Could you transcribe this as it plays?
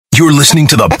You're listening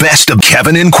to the best of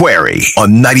Kevin and Query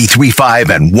on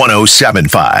 93.5 and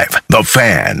 107.5. The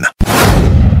Fan.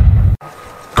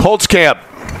 Colts camp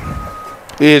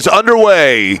is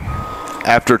underway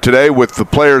after today with the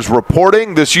players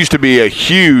reporting. This used to be a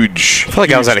huge I feel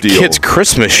like I was at a deal. kid's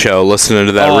Christmas show listening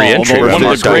to that re-entry.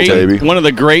 One of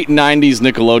the great 90s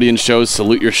Nickelodeon shows,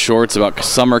 Salute Your Shorts, about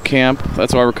summer camp.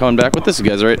 That's why we're coming back with this, you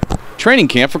guys, right? Training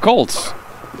camp for Colts.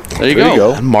 There you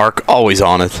go. Mark, always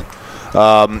on it.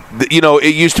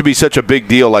 It used to be such a big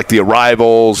deal, like the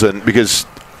arrivals, and because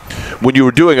when you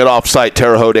were doing it off-site,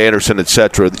 Terre Haute, Anderson,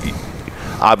 etc.,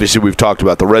 obviously we've talked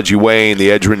about the Reggie Wayne, the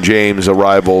Edgerrin James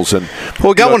arrivals. And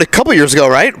we got one a couple years ago,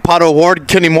 right? Pato Ward,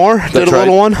 Kenny Moore did a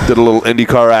little one. Did a little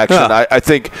IndyCar action. Yeah. I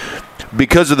think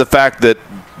because of the fact that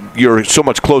you're so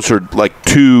much closer,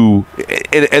 to,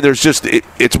 and there's just,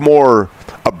 it's more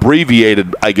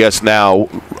abbreviated, I guess now,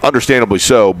 understandably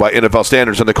so, by NFL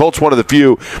standards. And the Colts, one of the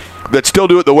few that still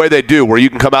do it the way they do, where you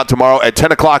can come out tomorrow at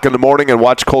 10 o'clock in the morning and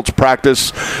watch Colts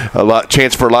practice.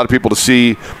 Chance for a lot of people to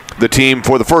see the team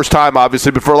for the first time,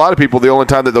 obviously, but for a lot of people, the only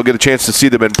time that they'll get a chance to see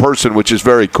them in person, which is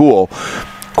very cool.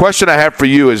 Question I have for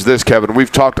you is this, Kevin.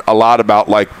 We've talked a lot about,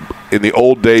 in the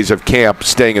old days of camp,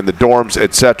 staying in the dorms,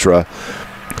 etc.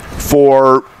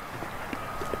 For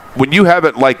when you have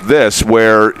it like this,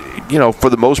 where, for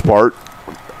the most part,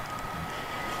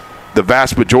 the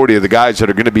vast majority of the guys that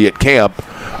are going to be at camp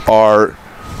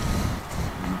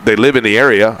they live in the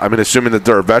area. I mean, assuming that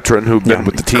they're a veteran who've been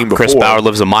with the team before. Chris Ballard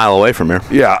lives a mile away from here.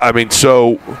 Yeah, I mean,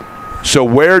 so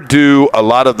where do a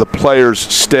lot of the players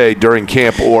stay during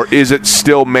camp, or is it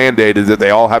still mandated that they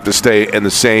all have to stay in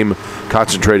the same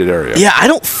concentrated area? Yeah, I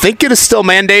don't think it is still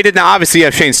mandated. Now, obviously, you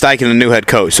have Shane Steichen, the new head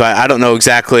coach, so I don't know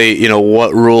exactly,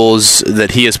 what rules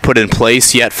that he has put in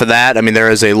place yet for that. I mean,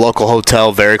 there is a local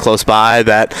hotel very close by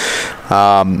that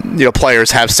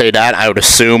players have stayed at. I would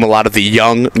assume a lot of the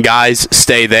young guys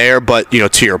stay there, but,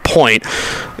 to your point,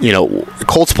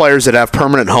 Colts players that have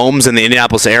permanent homes in the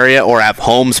Indianapolis area, or have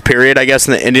homes, period, I guess,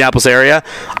 in the Indianapolis area,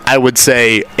 I would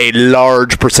say a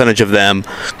large percentage of them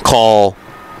call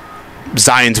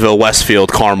Zionsville,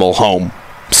 Westfield, Carmel home.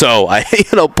 So,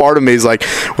 part of me is like,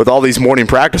 with all these morning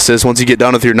practices, once you get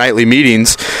done with your nightly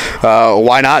meetings,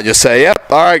 why not just say, yep,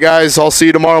 all right, guys, I'll see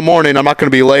you tomorrow morning. I'm not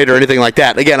going to be late or anything like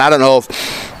that. Again, I don't know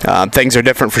if things are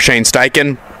different for Shane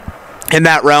Steichen in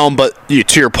that realm, but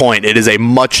to your point, it is a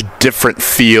much different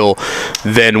feel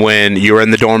than when you're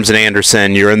in the dorms in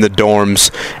Anderson, you're in the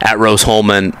dorms at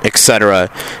Rose-Hulman, et cetera,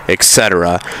 et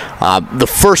cetera. The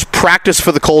first practice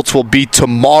for the Colts will be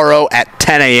tomorrow at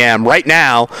 10 a.m. Right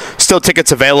now, still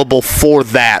tickets available for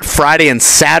that. Friday and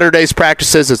Saturday's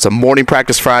practices. It's a morning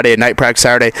practice Friday and night practice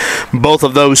Saturday. Both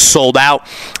of those sold out.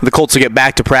 The Colts will get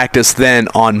back to practice then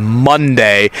on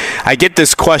Monday. I get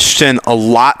this question a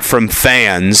lot from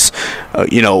fans.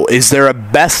 Is there a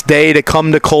best day to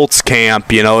come to Colts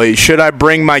camp? Should I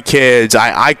bring my kids?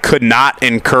 I could not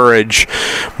encourage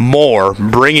more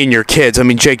bringing your kids. I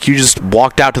mean, Jake, you just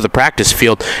walked out to the practice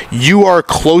field. You are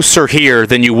closer here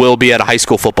than you will be at a high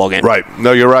school football game. Right.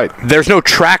 No, you're right. There's no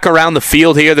track around the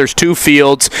field here. There's two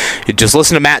fields. You just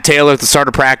listen to Matt Taylor at the start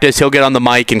of practice. He'll get on the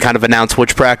mic and kind of announce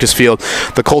which practice field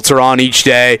the Colts are on each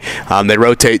day. They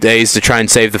rotate days to try and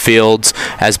save the fields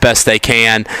as best they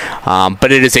can.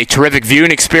 But it is a terrific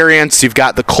viewing experience. You've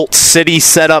got the Colt City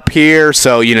set up here,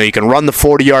 so you can run the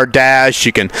 40-yard dash.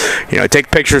 You can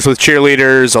take pictures with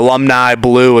cheerleaders, alumni,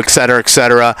 blue, et cetera, et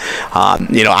cetera.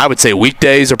 I would say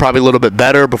weekdays are probably a little bit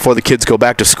better before the kids go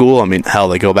back to school. I mean, hell,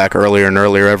 they go back earlier and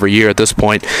earlier every year at this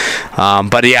point.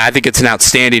 But yeah, I think it's an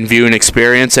outstanding viewing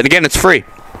experience, and again, it's free.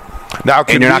 Now,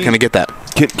 and you're not going to get that.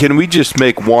 Can we just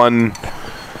make one,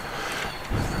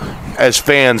 as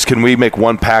fans, can we make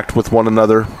one pact with one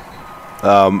another?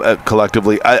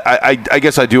 Collectively, I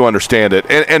guess I do understand it,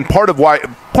 and part of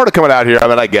coming out here, I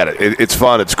mean, I get it. It's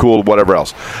fun, it's cool, whatever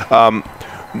else.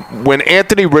 When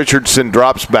Anthony Richardson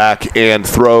drops back and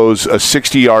throws a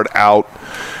 60-yard out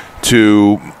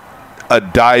to a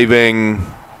diving,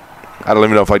 I don't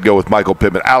even know if I'd go with Michael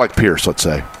Pittman, Alec Pierce, let's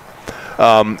say.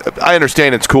 I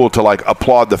understand it's cool to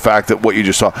applaud the fact that what you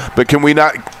just saw, but can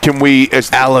we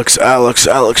as Alex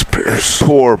Pierce,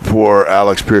 poor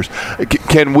Alex Pierce,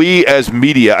 can we as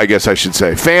media, I guess I should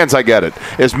say, fans, I get it,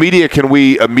 as media, can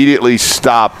we immediately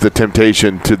stop the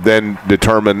temptation to then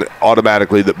determine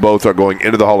automatically that both are going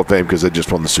into the Hall of Fame because they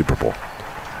just won the Super Bowl?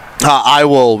 I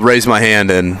will raise my hand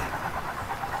and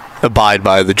abide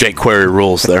by the Jake Query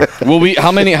rules there. Will we?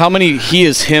 How many he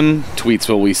is him tweets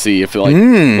will we see? If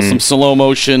some slow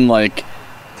motion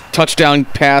touchdown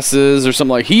passes or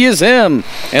something he is him,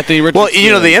 Anthony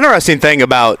Richardson. Well, the interesting thing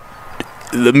about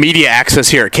the media access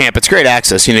here at camp, it's great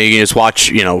access. You can just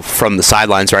watch, from the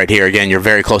sidelines right here. Again, you're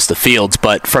very close to fields.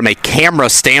 But from a camera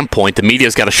standpoint, the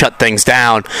media's got to shut things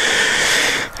down.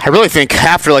 I really think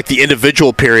after the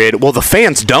individual period, the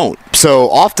fans don't. So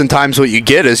oftentimes what you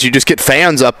get is you just get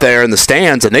fans up there in the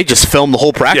stands and they just film the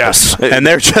whole practice. Yeah. And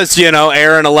they're just,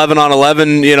 airing 11 on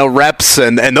 11, reps.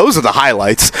 And those are the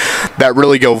highlights that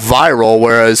really go viral.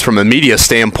 Whereas from a media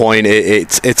standpoint,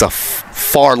 it's a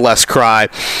far less cry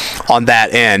on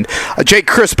that end. Jake,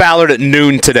 Chris Ballard at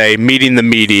noon today meeting the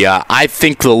media. I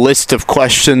think the list of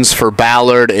questions for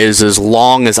Ballard is as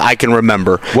long as I can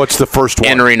remember. What's the first one?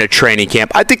 Entering a training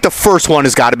camp. I think the first one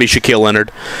has got to be Shaquille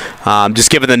Leonard,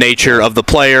 just given the nature of the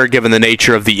player, given the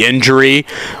nature of the injury.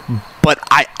 But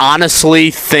I honestly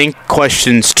think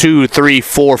questions 2, 3,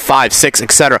 4, 5, 6,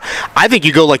 etc. I think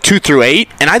you go 2 through 8,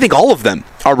 and I think all of them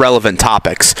are relevant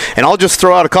topics. And I'll just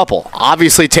throw out a couple.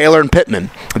 Obviously, Taylor and Pittman,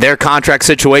 their contract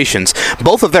situations,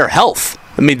 both of their health.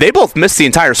 I mean, they both missed the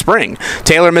entire spring.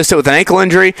 Taylor missed it with an ankle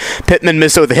injury. Pittman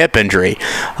missed it with a hip injury.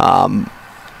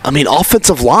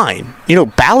 Offensive line.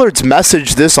 Ballard's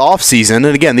message this offseason,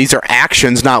 and again, these are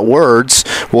actions, not words.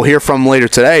 We'll hear from him later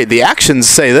today. The actions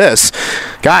say this.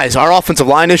 Guys, our offensive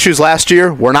line issues last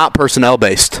year were not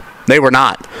personnel-based. They were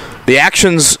not. The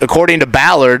actions, according to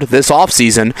Ballard, this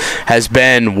offseason has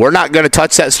been, we're not going to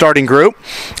touch that starting group.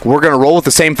 We're going to roll with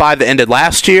the same 5 that ended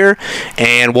last year,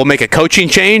 and we'll make a coaching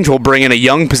change. We'll bring in a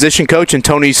young position coach in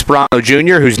Tony Sperano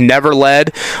Jr., who's never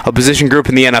led a position group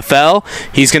in the NFL.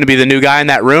 He's going to be the new guy in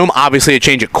that room. Obviously, a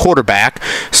change at quarterback,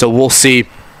 so we'll see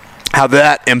how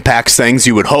that impacts things,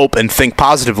 you would hope, and think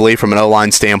positively from an O-line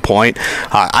standpoint.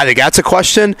 I think that's a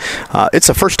question. It's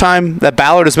the first time that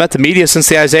Ballard has met the media since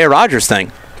the Isaiah Rodgers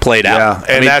thing played out.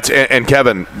 Yeah, and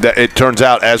Kevin, it turns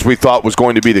out, as we thought was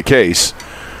going to be the case,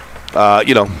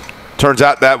 turns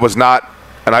out that was not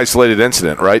an isolated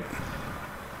incident, right?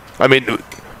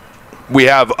 We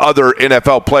have other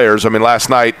NFL players. Last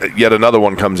night, yet another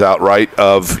one comes out, right,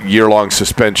 of year-long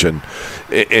suspension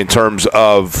in terms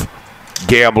of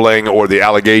gambling or the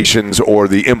allegations or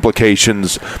the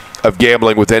implications of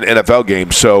gambling within NFL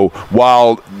games. So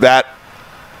while that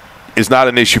is not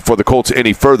an issue for the Colts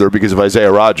any further because of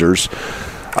Isaiah Rodgers,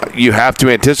 you have to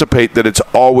anticipate that it's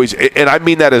always, and I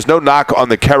mean that as no knock on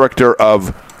the character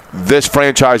of this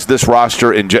franchise, this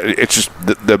roster, it's just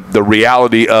the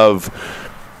reality of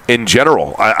in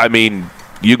general.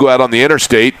 You go out on the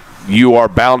interstate, you are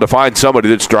bound to find somebody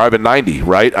that's driving 90,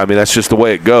 right? That's just the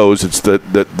way it goes. It's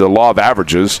the law of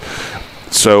averages.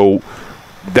 So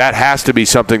that has to be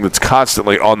something that's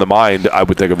constantly on the mind, I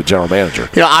would think, of the general manager.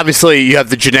 Obviously, you have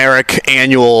the generic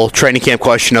annual training camp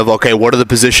question of, okay, what are the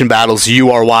position battles you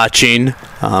are watching,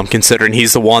 considering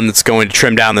he's the one that's going to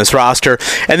trim down this roster.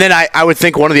 And then I would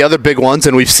think one of the other big ones,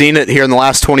 and we've seen it here in the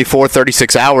last 24,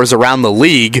 36 hours around the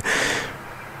league,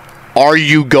 are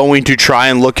you going to try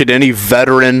and look at any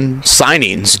veteran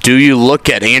signings? Do you look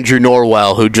at Andrew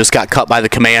Norwell, who just got cut by the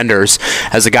Commanders,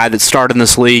 as a guy that started in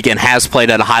this league and has played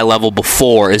at a high level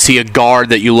before? Is he a guard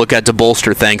that you look at to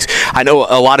bolster things? I know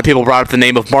a lot of people brought up the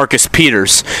name of Marcus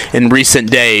Peters in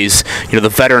recent days, the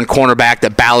veteran cornerback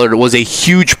that Ballard was a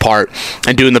huge part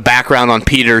in doing the background on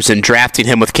Peters and drafting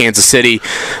him with Kansas City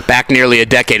back nearly a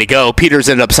decade ago. Peters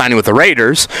ended up signing with the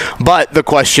Raiders, but the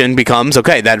question becomes,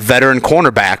 okay, that veteran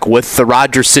cornerback with the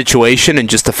Rodgers situation and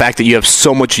just the fact that you have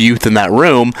so much youth in that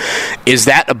room, is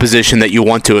that a position that you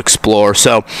want to explore?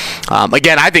 So,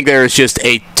 again, I think there is just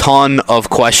a ton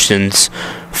of questions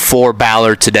for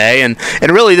Ballard today, and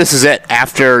really this is it.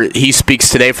 After he speaks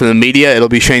today from the media, it'll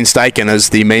be Shane Steichen as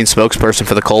the main spokesperson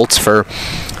for the Colts for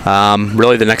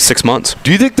really the next 6 months.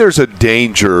 Do you think there's a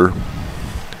danger?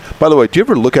 By the way, do you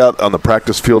ever look out on the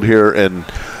practice field here and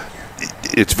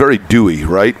it's very dewy,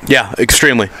 right? Yeah,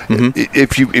 extremely. Mm-hmm.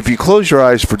 If you close your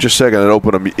eyes for just a second and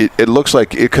open them, it looks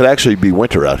like it could actually be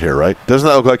winter out here, right? Doesn't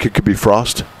that look like it could be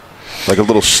frost? Like a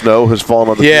little snow has fallen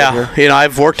on the field here?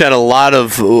 I've worked a lot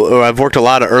of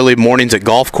early mornings at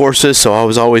golf courses, so I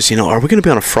was always, are we going to be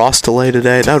on a frost delay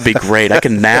today? That would be great. I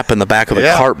can nap in the back of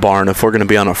a cart barn if we're going to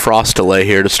be on a frost delay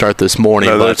here to start this morning.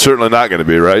 No, that's certainly not going to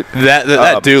be, right?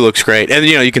 That dew looks great. And,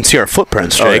 you can see our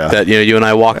footprints, Jake, that you and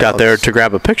I walked out there to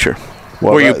grab a picture.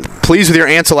 Well, were you pleased with your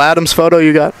Ansel Adams photo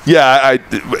you got? Yeah,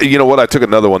 you know what? I took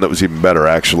another one that was even better,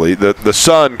 actually. The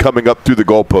sun coming up through the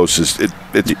goalposts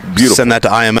it's beautiful. Send that to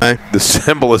IMA. The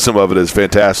symbolism of it is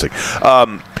fantastic.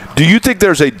 Do you think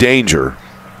there's a danger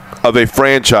of a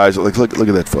franchise? Look at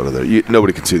that photo there.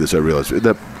 Nobody can see this, I realize.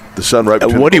 The sun right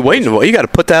between what are you waiting for? You got to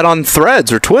put that on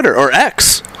Threads or Twitter or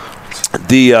X.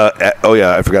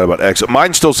 I forgot about X.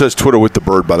 Mine still says Twitter with the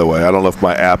bird, by the way. I don't know if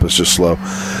my app is just slow.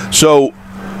 So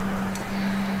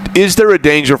Is there a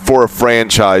danger for a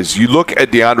franchise? You look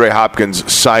at DeAndre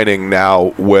Hopkins signing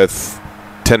now with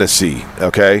Tennessee,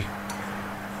 okay?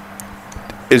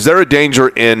 Is there a danger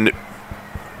in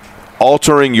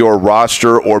altering your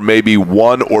roster or maybe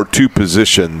one or two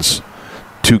positions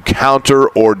to counter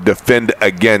or defend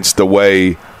against the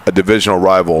way a divisional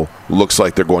rival looks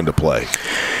like they're going to play?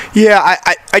 Yeah,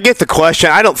 I get the question.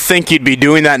 I don't think you'd be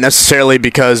doing that necessarily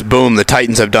because, boom, the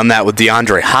Titans have done that with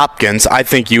DeAndre Hopkins. I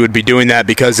think you would be doing that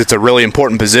because it's a really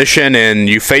important position, and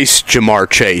you face Jamar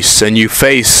Chase, and you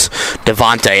face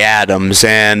Devontae Adams,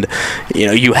 and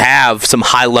you have some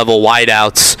high-level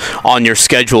wideouts on your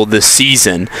schedule this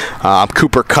season.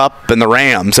 Cooper Kupp and the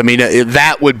Rams. I mean,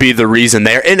 that would be the reason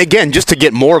there. And again, just to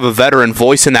get more of a veteran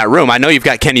voice in that room. I know you've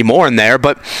got Kenny Moore in there,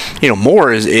 but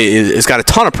Moore is got a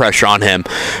ton of pressure on him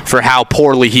for how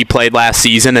poorly he played last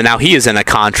season, and now he is in a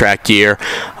contract year.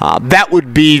 That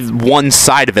would be one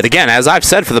side of it. Again, as I've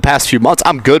said for the past few months,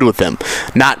 I'm good with him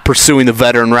not pursuing the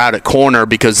veteran route at corner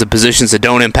because the positions that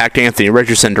don't impact Anthony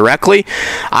Richardson directly,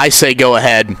 I say go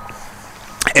ahead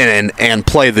and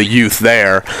play the youth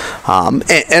there.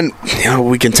 And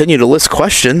we continue to list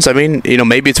questions. I mean,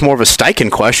 maybe it's more of a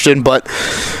Steichen question,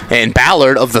 and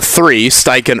Ballard, of the three,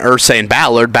 Steichen, Irsay, and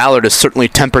Ballard has certainly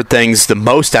tempered things the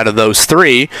most out of those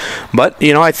three. But,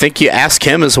 I think you ask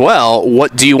him as well,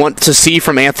 what do you want to see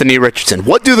from Anthony Richardson?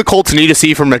 What do the Colts need to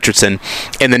see from Richardson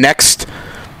in the next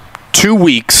 2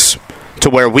 weeks to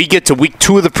where we get to week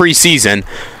 2 of the preseason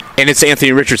and it's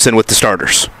Anthony Richardson with the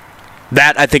starters?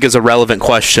 That, I think, is a relevant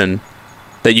question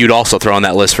that you'd also throw on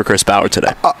that list for Chris Ballard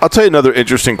today. I'll tell you another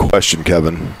interesting question,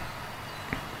 Kevin,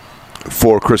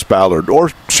 for Chris Ballard or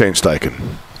Shane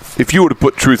Steichen. If you were to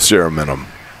put truth serum in them,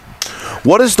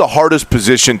 what is the hardest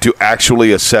position to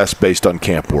actually assess based on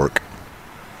camp work?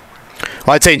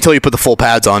 Well, I'd say until you put the full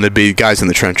pads on, it'd be guys in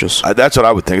the trenches. That's what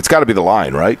I would think. It's got to be the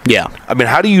line, right? Yeah. I mean,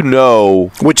 how do you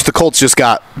know? Which the Colts just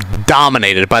got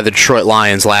dominated by the Detroit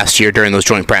Lions last year during those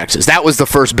joint practices. That was the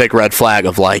first big red flag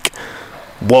of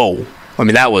whoa. I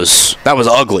mean, that was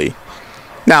ugly.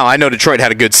 Now, I know Detroit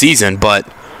had a good season,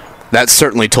 but that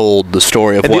certainly told the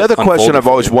story of what the other question I've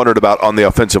always wondered about on the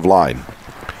offensive line.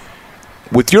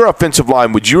 With your offensive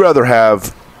line, would you rather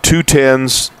have 2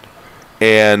 10s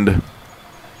and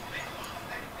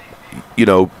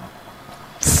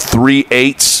 3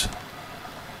 8s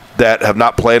that have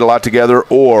not played a lot together,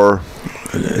 or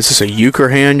is this a euchre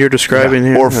hand you're describing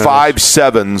here? Or 5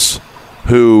 7s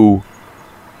who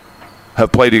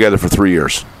have played together for 3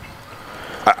 years?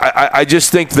 I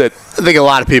just think that I think a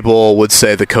lot of people would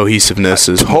say the cohesiveness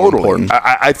is totally more important.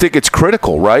 I think it's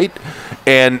critical, right?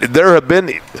 And there have been,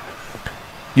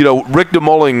 Rick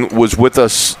DeMulling was with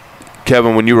us,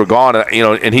 Kevin, when you were gone,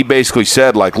 and he basically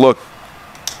said, look,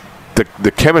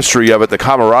 the chemistry of it, the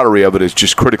camaraderie of it is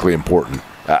just critically important.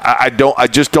 I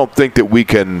just don't think that we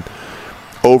can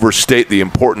overstate the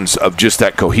importance of just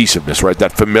that cohesiveness, right?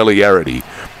 That familiarity.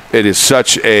 It is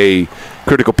such a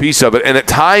critical piece of it. And at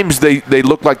times they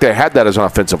looked like they had that as an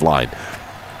offensive line.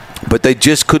 But they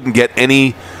just couldn't get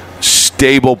any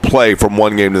stable play from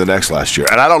one game to the next last year.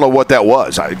 And I don't know what that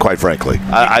was, quite frankly.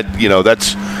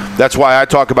 That's why I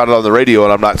talk about it on the radio,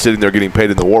 and I'm not sitting there getting paid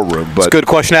in the war room. But it's a good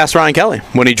question to ask Ryan Kelly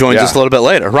when he joins us a little bit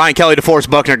later. Ryan Kelly, DeForest,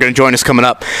 Buckner are going to join us coming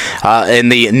up in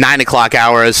the 9 o'clock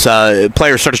hour as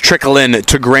players start to trickle in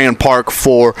to Grand Park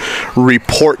for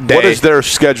report day. What is their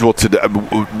schedule today?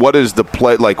 What is the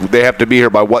play? They have to be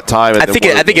here by what time? I think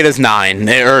it is 9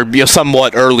 or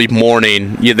somewhat early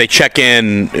morning. They check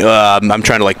in. I'm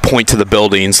trying to point to the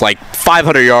buildings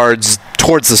 500 yards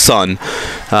towards the sun.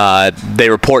 They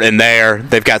report in there.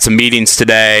 They've got some meetings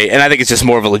today, and I think it's just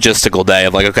more of a logistical day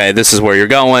of okay, this is where you're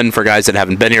going for guys that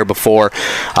haven't been here before.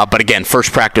 But again,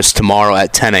 first practice tomorrow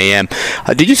at 10 a.m.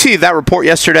 Did you see that report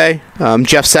yesterday?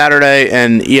 Jeff Saturday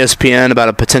and ESPN about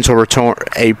a potential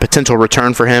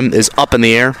return for him is up in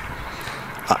the air.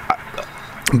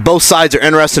 Both sides are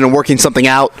interested in working something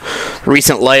out.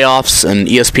 Recent layoffs and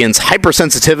ESPN's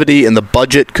hypersensitivity in the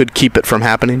budget could keep it from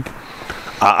happening.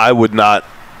 I would not.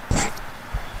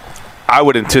 I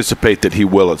would anticipate that he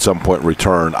will at some point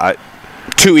return.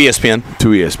 To ESPN? To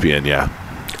ESPN, yeah.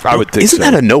 I would think Isn't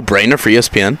that a no-brainer for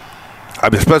ESPN?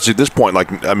 Especially at this point,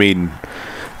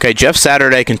 Okay, Jeff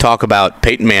Saturday can talk about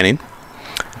Peyton Manning.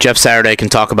 Jeff Saturday can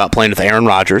talk about playing with Aaron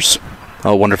Rodgers.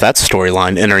 I wonder if that's a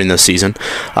storyline entering this season.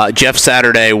 Jeff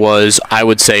Saturday was, I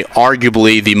would say,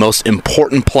 arguably the most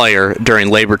important player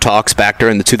during labor talks back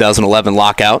during the 2011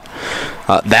 lockout.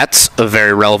 That's a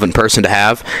very relevant person to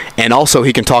have. And also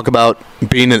he can talk about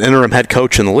being an interim head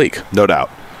coach in the league. No doubt.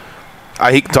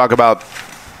 He can talk about,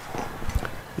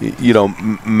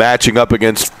 matching up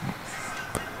against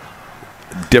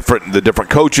the different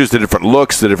coaches, the different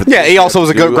looks, the different. Yeah, he also was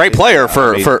a great player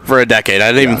for a decade.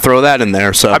 I didn't even throw that in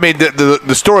there. So I mean, the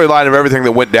storyline of everything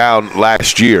that went down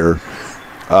last year.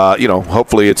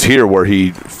 Hopefully it's here where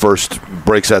he first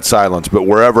breaks that silence. But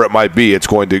wherever it might be, it's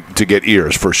going to get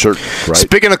ears for certain, right?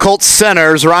 Speaking of Colts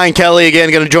centers, Ryan Kelly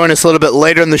again going to join us a little bit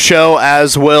later in the show,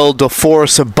 as will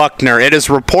DeForest Buckner. It is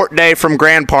report day from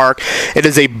Grand Park. It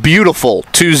is a beautiful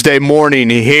Tuesday morning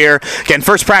here. Again,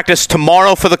 first practice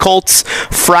tomorrow for the Colts,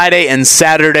 Friday and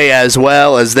Saturday as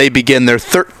well, as they begin their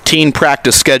 13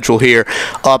 practice schedule here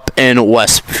up in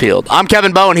Westfield. I'm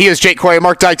Kevin Bowen. He is Jake Query.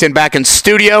 Mark Dykton back in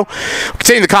studio.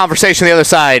 Continue the conversation on the other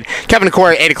side. Kevin and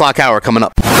Query, 8 o'clock hour coming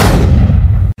up.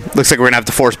 Looks like we're going to have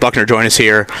DeForest Buckner join us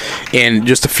here in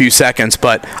just a few seconds,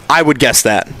 but I would guess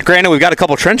that. Granted, we've got a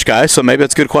couple trench guys, so maybe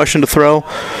that's a good question to throw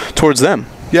towards them.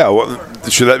 Yeah, well,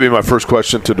 should that be my first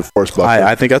question to DeForest Buckner?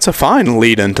 I think that's a fine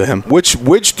lead into him.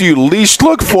 Which do you least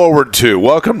look forward to?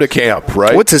 Welcome to camp,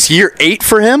 right? What's this, year 8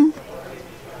 for him?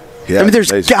 Yeah, I mean,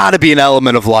 there's got to be an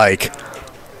element of like,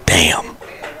 damn.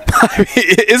 I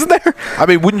mean, isn't there? I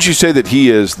mean, wouldn't you say that he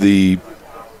is the...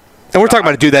 And we're talking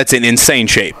about a dude that's in insane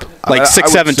shape. Like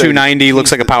 6'7", 290,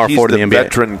 looks like a power forward in the NBA. He's the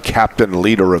veteran captain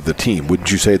leader of the team,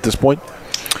 wouldn't you say at this point?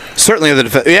 Certainly.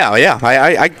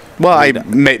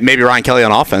 Maybe Ryan Kelly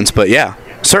on offense, but yeah,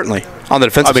 certainly on the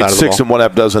defensive side of the ball. 6 and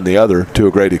 1/2 dozen the other to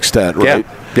a great extent, right?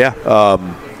 Yeah.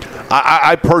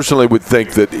 I personally would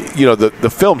think that, the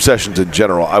film sessions in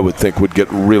general, I would think would get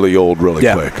really old really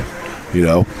quick.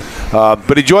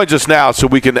 But he joins us now, so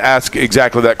we can ask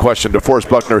exactly that question. DeForest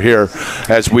Buckner here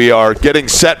as we are getting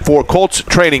set for Colts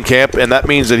training camp, and that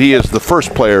means that he is the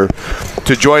first player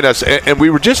to join us. And we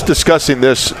were just discussing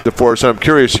this, DeForest, and I'm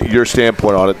curious your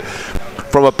standpoint on it.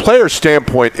 From a player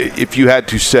standpoint, if you had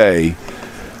to say,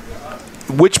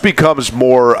 which becomes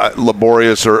more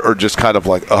laborious or just kind of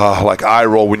like eye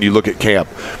roll when you look at camp?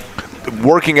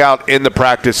 Working out in the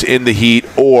practice, in the heat,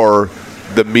 or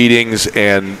the meetings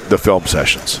and the film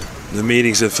sessions? The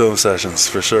meetings and film sessions,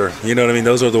 for sure. You know what I mean?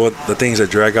 Those are the things that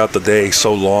drag out the day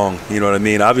so long. You know what I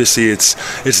mean? Obviously,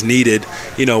 it's needed,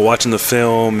 watching the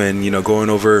film and, going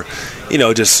over,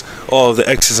 just all of the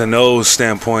X's and O's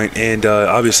standpoint, and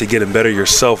obviously getting better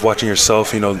yourself, watching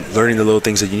yourself, learning the little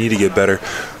things that you need to get better.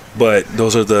 But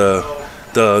those are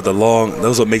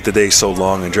those will make the day so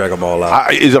long and drag them all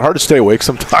out. Is it hard to stay awake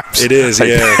sometimes? It is,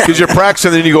 yeah. Because you're practicing,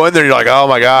 and then you go in there and you're like, oh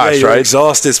my gosh, you're right?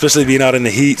 Exhausted, especially being out in the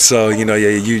heat. So, you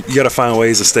got to find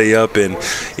ways to stay up. And,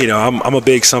 I'm a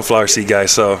big sunflower seed guy.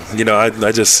 So,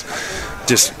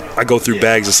 I go through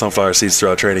bags of sunflower seeds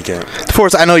throughout training camp.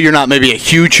 DeForest, I know you're not maybe a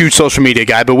huge social media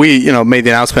guy, but we, made the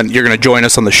announcement you're going to join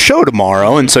us on the show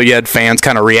tomorrow, and so you had fans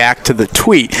kind of react to the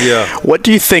tweet. Yeah. What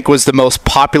do you think was the most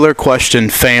popular question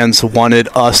fans wanted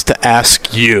us to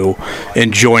ask you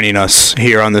in joining us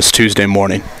here on this Tuesday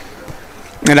morning?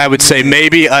 And I would say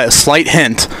maybe a slight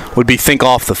hint would be think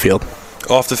off the field.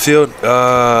 Off the field?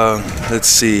 Let's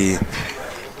see.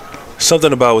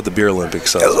 Something about what the Beer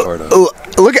Olympics I was part of.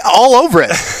 Look all over it.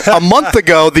 A month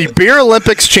ago, the Beer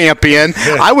Olympics champion.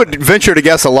 I would venture to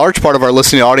guess a large part of our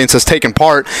listening audience has taken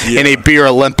part in a Beer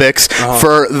Olympics.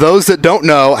 For those that don't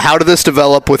know, how did this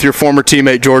develop with your former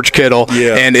teammate George Kittle?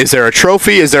 Yeah. And is there a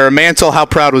trophy? Is there a mantle? How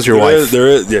proud was your wife? There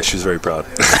is. Yeah, she was very proud.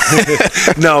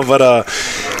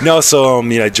 So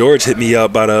George hit me up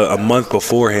about a month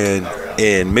beforehand,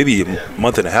 and maybe a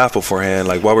month and a half beforehand,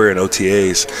 like while we were in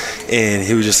OTAs, and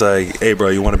he was just like, hey, bro,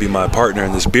 you want to be my partner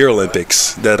in this Beer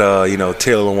Olympics that,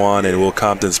 Taylor Lewan and Will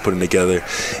Compton's putting together?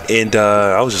 And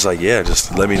I was just like, yeah,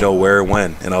 just let me know where and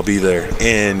when, and I'll be there.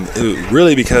 And it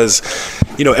really because,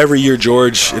 every year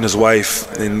George and his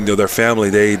wife and their family,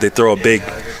 they throw a big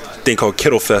thing called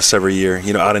Kittle Fest every year,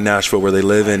 out in Nashville where they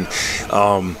live. And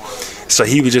so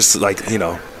he was just like, we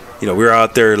were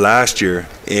out there last year,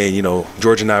 and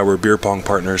George and I were beer pong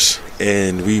partners,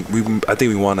 and I think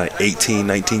we won like 18,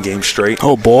 19 games straight.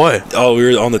 Oh boy! Oh, we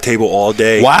were on the table all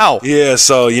day. Wow. Yeah,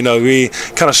 so we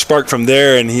kind of sparked from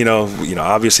there, and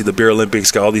obviously the Beer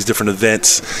Olympics got all these different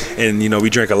events, and we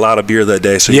drank a lot of beer that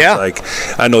day. So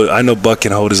I know Buck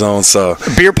can hold his own. So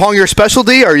beer pong your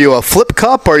specialty? Are you a flip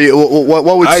cup? Are you what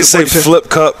would I say? Flip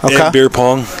cup and beer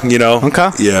pong. Okay.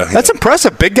 Yeah, that's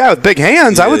impressive. Big guy with big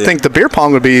hands. Yeah, I would think the beer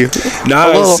pong would be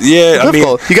nice.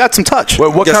 difficult. You got some touch.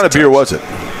 What kind of beer was it?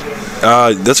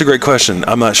 That's a great question.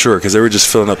 I'm not sure because they were just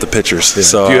filling up the pitchers. Yeah.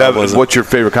 So do you have? What's your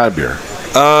favorite kind of beer?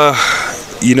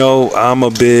 I'm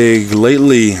a big.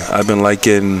 Lately, I've been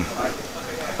liking.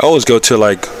 I always go to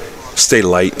like stay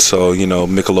light. So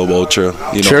Michelob Ultra.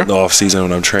 Sure. In the off season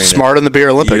when I'm training. Smart in the Beer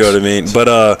Olympics. You know what I mean? But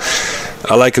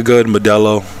I like a good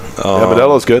Modelo.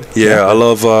 Modelo's good. Yeah, I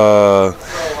love.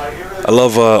 I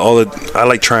love I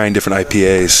like trying different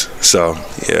IPAs. So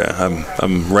yeah,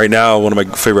 I'm right now one of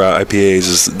my favorite IPAs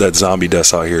is that Zombie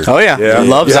Dust out here. Oh yeah, I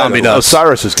love Zombie Dust.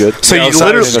 Osiris is good. So you Osiris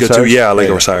literally is good too. Yeah, I like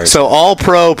Osiris. So all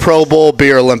Pro Bowl,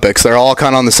 Beer Olympics, they're all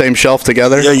kind of on the same shelf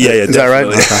together. Yeah. Is that right?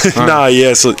 Okay. Nah,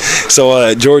 yeah. So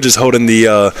George is holding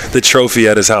the trophy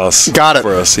at his house. Got it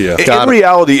for us. Yeah. In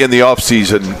reality, in the off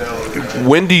season,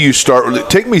 when do you start?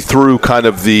 Take me through kind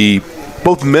of the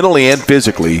both mentally and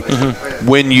physically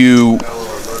when you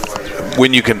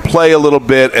can play a little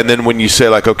bit, and then when you say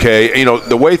like, okay, you know,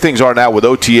 the way things are now with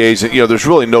OTAs, you know, there's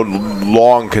really no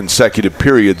long consecutive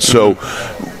periods. So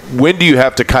when do you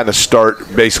have to kind of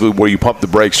start basically where you pump the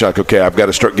brakes, like, okay, I've got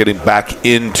to start getting back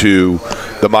into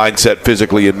the mindset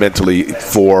physically and mentally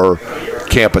for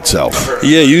camp itself?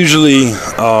 Yeah, usually,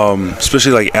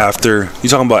 especially like after – you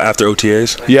talking about after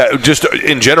OTAs? Yeah, just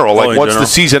in general. Like once the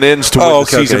season ends to when the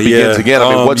season begins again.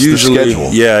 I mean, what's the schedule?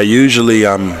 Yeah, usually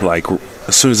I'm like –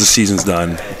 as soon as the season's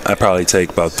done, I probably take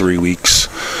about 3 weeks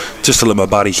just to let my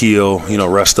body heal, you know,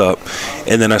 rest up.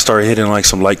 And then I started hitting like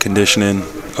some light conditioning.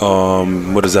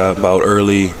 What is that, about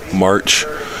early March?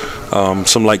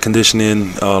 Some light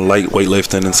conditioning, light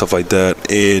weightlifting and stuff like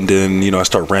that. And then, you know, I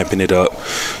start ramping it up,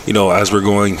 you know, as we're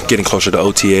getting closer to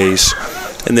OTAs.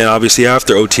 And then obviously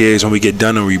after OTAs, when we get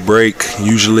done and we break,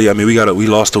 usually, I mean, we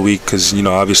lost a week because, you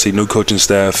know, obviously new coaching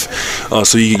staff.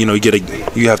 So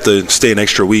you have to stay an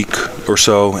extra week or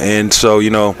so. And so, you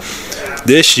know,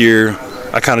 this year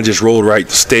I kind of just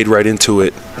stayed right into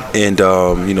it. And,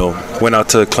 you know, went out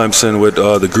to Clemson with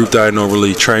the group that I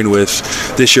normally train with.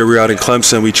 This year we were out in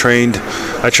Clemson.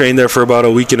 I trained there for about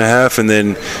a week and a half. And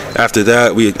then after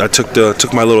that, I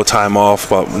took my little time off,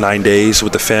 about 9 days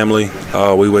with the family.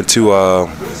 We went to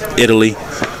Italy,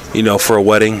 you know, for a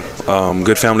wedding,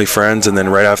 good family friends. And then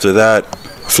right after that,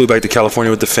 flew back to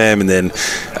California with the fam. And then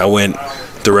I went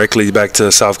directly back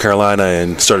to South Carolina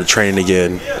and started training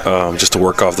again, just to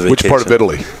work off the vacation. Which part of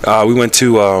Italy? We went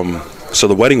to so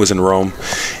the wedding was in Rome,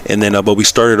 and then but we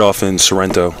started off in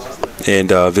Sorrento and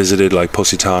visited like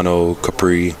Positano,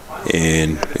 Capri,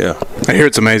 and yeah. I hear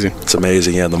it's amazing. It's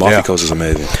amazing, yeah. The Amalfi Coast is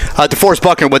amazing. DeForest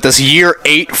Buckner with us, year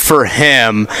 8 for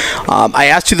him. I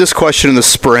asked you this question in the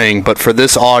spring, but for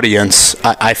this audience,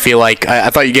 I feel like I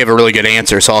thought you gave a really good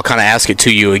answer, so I'll kind of ask it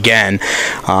to you again.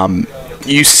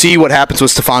 You see what happens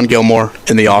with Stephon Gilmore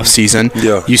in the offseason.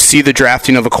 Yeah. You see the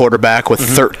drafting of a quarterback with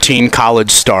 13 college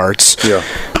starts. Yeah.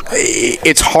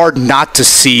 It's hard not to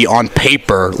see on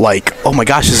paper, like, oh my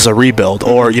gosh, this is a rebuild,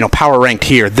 or, you know, power ranked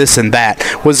here, this and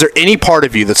that. Was there any part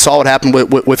of you that saw what happened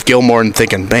with Gilmore and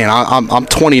thinking, man, I'm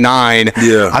 29,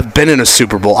 I've been in a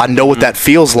Super Bowl, I know what that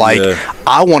feels like,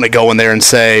 I want to go in there and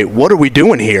say, what are we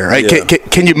doing here? Right?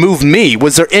 Can you move me?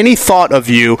 Was there any thought of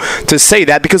you to say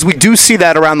that? Because we do see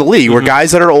that around the league, where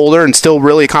guys that are older and still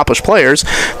really accomplished players,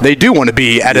 they do want to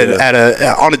be on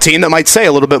a team that might say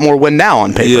a little bit more win now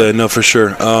on paper. Yeah, no, for sure.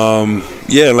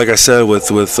 Like I said,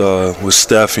 with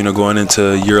Steph, you know, going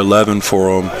into year 11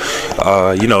 for him,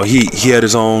 you know, he had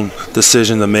his own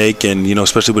decision to make, and, you know,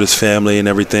 especially with his family and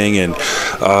everything, and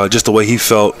just the way he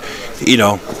felt, you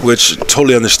know, which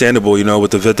totally understandable, you know,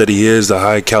 with the vet that he is, the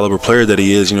high caliber player that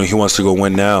he is, you know, he wants to go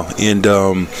win now. And,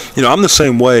 you know, I'm the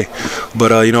same way,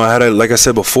 but, you know, like I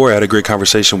said before, I had a great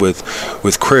conversation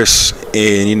with Chris,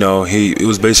 and, you know, it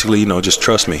was basically, you know, just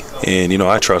trust me. And, you know,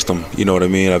 I trust him, you know what I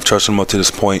mean? I've trusted him up to this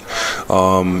point.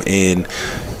 And,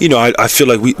 you know, I feel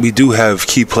like we do have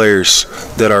key players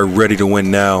that are ready to win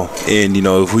now. And, you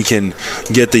know, if we can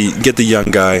get the young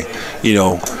guy, you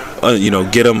know,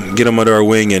 get him under our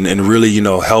wing and really, you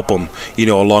know, help him, you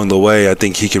know, along the way, I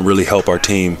think he can really help our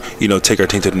team, you know, take our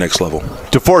team to the next level.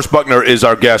 DeForest Buckner is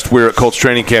our guest. We're at Colts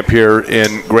training camp here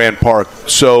in Grand Park.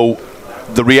 So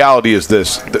the reality is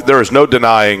this: there is no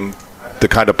denying the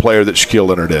kind of player that Shaquille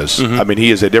Leonard is. I mean, he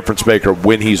is a difference maker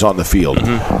when he's on the field.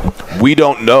 We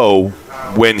don't know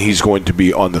when he's going to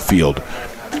be on the field.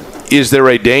 Is there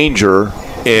a danger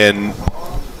in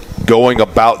going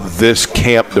about this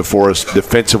camp, DeForest,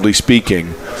 defensively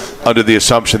speaking, under the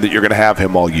assumption that you're going to have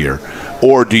him all year?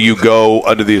 Or do you go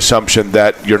under the assumption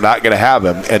that you're not going to have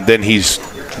him, and then he's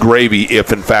gravy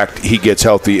if, in fact, he gets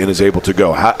healthy and is able to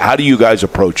go? How do you guys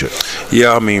approach it?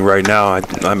 Yeah, I mean, right now,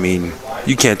 I mean,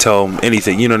 you can't tell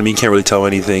anything. You know what I mean? You can't really tell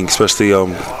anything, especially,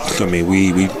 I mean,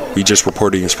 we just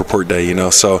reporting. It's report day, you know,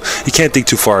 so you can't think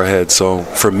too far ahead. So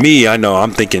for me, I know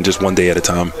I'm thinking just one day at a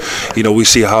time. You know, we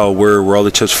see where all the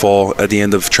chips fall at the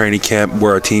end of training camp,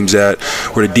 where our team's at,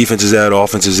 where the defense is at,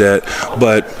 offense is at.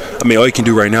 But, I mean, all you can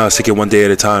do right now is take it one day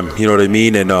at a time. You know what I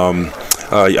mean? And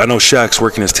I know Shaq's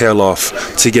working his tail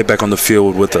off to get back on the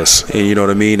field with us. And you know what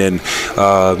I mean? And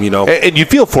and you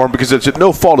feel for him because it's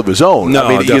no fault of his own. No,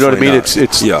 I mean, you know what I mean? not.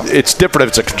 It's different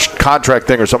if it's a contract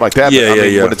thing or something like that. Yeah,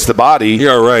 but, when it's the body.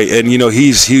 Yeah, right. And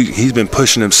he's been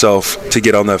pushing himself to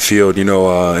get on that field.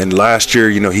 And last year,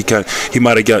 he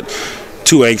might have got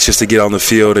too anxious to get on the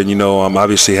field, and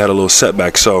obviously had a little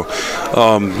setback. So,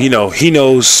 he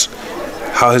knows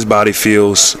how his body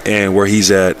feels and where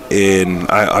he's at, and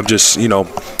I'm just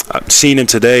I've seen him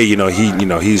today.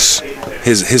 He's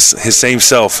his same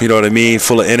self. You know what I mean?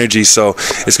 Full of energy. So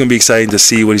it's going to be exciting to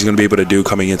see what he's going to be able to do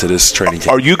coming into this training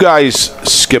camp. Are you guys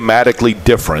schematically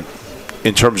different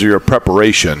in terms of your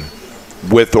preparation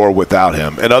with or without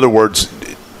him? In other words,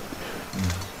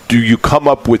 do you come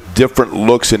up with different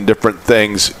looks and different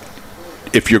things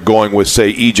if you're going with,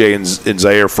 say, EJ and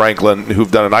Zaire Franklin, who've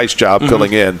done a nice job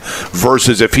filling in,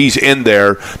 versus if he's in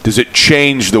there, does it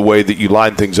change the way that you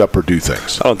line things up or do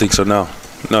things? I don't think so, no.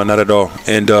 No, not at all.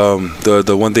 And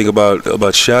the one thing about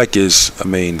Shaq is, I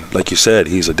mean, like you said,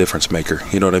 he's a difference maker.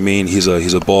 You know what I mean? He's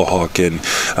a ball hawk, and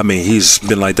I mean, he's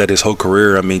been like that his whole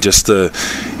career. I mean,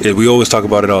 we always talk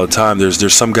about it all the time.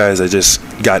 There's some guys that just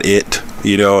got it,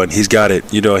 and he's got it.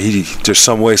 There's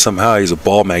some way, somehow, he's a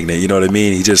ball magnet. You know what I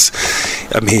mean?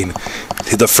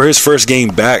 The first game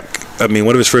back, one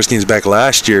of his first games back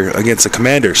last year against the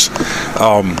Commanders,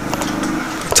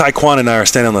 Taekwon and I are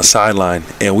standing on the sideline,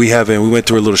 and we went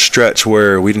through a little stretch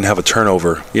where we didn't have a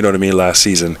turnover, you know what I mean, last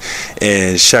season.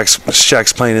 And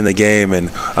Shaq's playing in the game,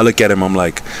 and I look at him, I'm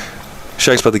like,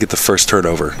 Shaq's about to get the first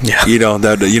turnover, of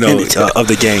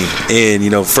the game,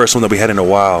 and first one that we had in a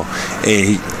while.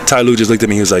 And Ty Lue just looked at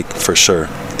me, he was like, for sure.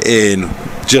 And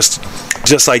just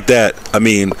like that,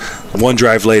 one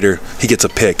drive later, he gets a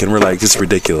pick, and we're like, this is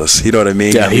ridiculous. You know what I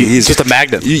mean? Yeah, he's just a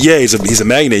magnet. Yeah, he's a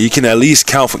magnet. You can at least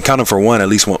count him for one, at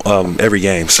least one, every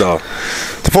game. So,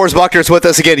 DeForest Buckner is with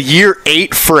us again. Year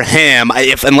 8 for him.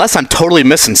 Unless I'm totally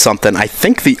missing something, I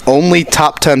think the only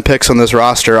top 10 picks on this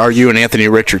roster are you and Anthony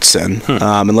Richardson.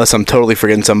 Unless I'm totally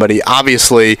forgetting somebody.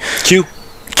 Obviously, Q.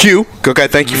 Okay,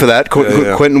 thank you for that.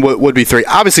 Quentin would be 3.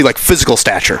 Obviously, like physical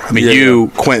stature.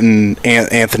 Quentin,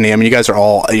 Anthony. You guys are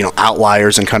all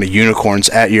outliers and kind of unicorns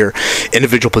at your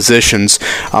individual positions.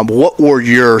 What were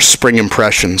your spring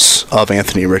impressions of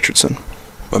Anthony Richardson?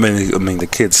 The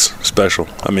kid's special.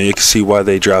 You can see why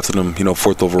they drafted him.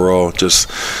 4th overall. Just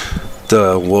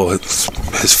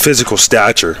his physical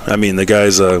stature. The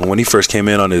guy's when he first came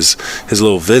in on his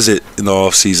little visit in the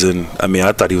off season,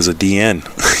 I thought he was a DN.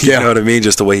 You know what I mean?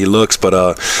 Just the way he looks.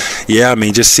 But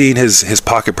just seeing his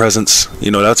pocket presence,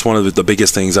 that's one of the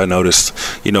biggest things I noticed.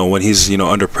 When he's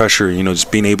under pressure,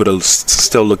 just being able to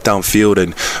still look downfield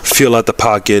and feel out the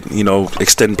pocket,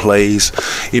 extend plays.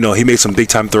 He made some big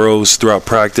time throws throughout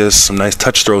practice, some nice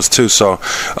touch throws too. So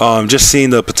just seeing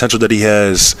the potential that he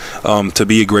has to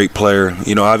be a great player.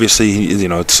 Obviously,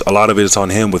 it's a lot of it is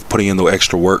on him with putting in the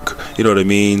extra work. You know what I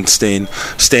mean? Staying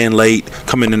late,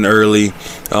 coming in early,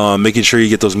 making sure you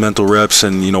get those mental reps,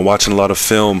 and watching a lot of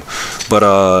film. But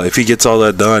if he gets all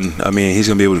that done, he's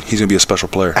gonna be a special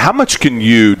player. How much can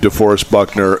you, DeForest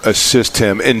Buckner, assist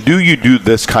him? And do you do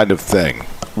this kind of thing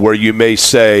where you may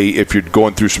say, if you're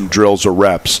going through some drills or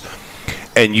reps,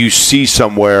 and you see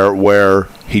somewhere where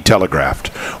he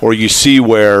telegraphed, or you see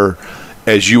where,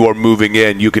 as you are moving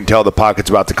in, you can tell the pocket's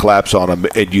about to collapse on him,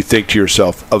 and you think to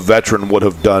yourself, a veteran would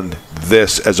have done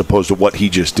this as opposed to what he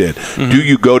just did. Do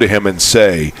you go to him and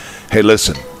say, hey,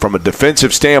 listen, from a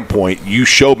defensive standpoint, you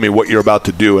showed me what you're about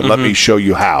to do, and let me show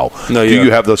you how? Do you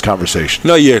have those conversations?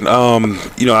 No,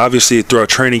 obviously throughout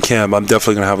training camp, I'm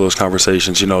definitely going to have those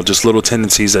conversations, just little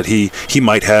tendencies that he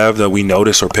might have that we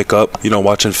notice or pick up,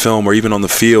 watching film or even on the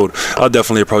field. I'll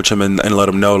definitely approach him and let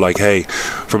him know, like, hey,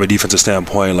 from a defensive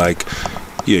standpoint, like,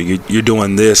 you're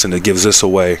doing this and it gives this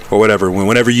away or whatever.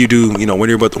 Whenever you do,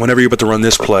 whenever you're about to run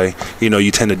this play,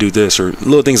 you tend to do this or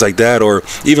little things like that, or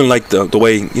even like the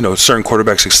way certain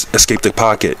quarterbacks escape the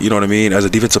pocket. You know what I mean? As a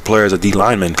defensive player, as a D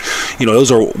lineman,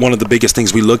 those are one of the biggest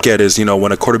things we look at is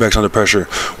when a quarterback's under pressure,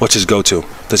 what's his go-to?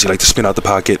 Does he like to spin out the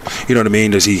pocket? You know what I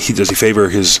mean? Does he favor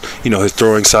his his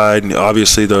throwing side?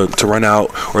 Obviously to run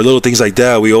out or little things like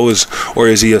that. Or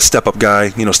is he a step up guy?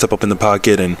 Step up in the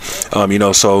pocket and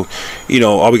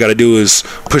all we got to do is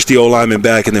push the O-lineman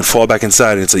back and then fall back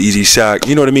inside, and it's an easy sack.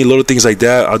 You know what I mean? Little things like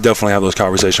that. I'll definitely have those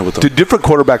conversations with them. Do different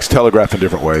quarterbacks telegraph in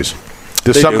different ways?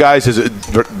 Guys, is it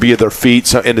via their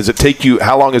feet? And does it take you,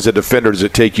 how long as a defender does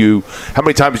it take you, how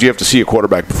many times do you have to see a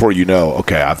quarterback before you know,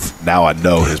 okay, now I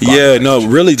know his body? Yeah, no,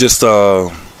 really just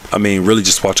really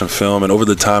just watching film, and over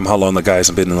the time, how long the guys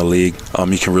have been in the league,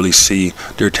 you can really see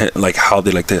their how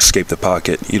they like to escape the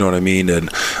pocket. You know what I mean? And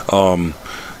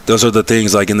those are the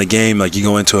things, like in the game, like you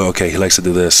go into it, okay, he likes to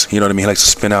do this. You know what I mean? He likes to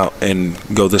spin out and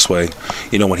go this way,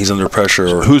 you know, when he's under pressure.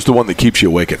 Or who's the one that keeps you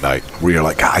awake at night where you're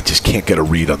like, God, I just can't get a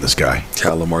read on this guy?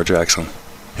 Yeah, Lamar Jackson.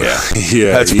 Yeah.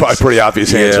 Yeah. That's probably a pretty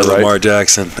obvious answer, right? Lamar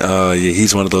Jackson. Yeah,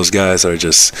 he's one of those guys that are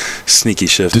just sneaky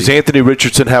shifty. Does Anthony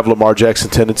Richardson have Lamar Jackson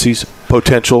tendencies?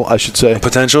 Potential, I should say.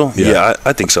 Potential? Yeah,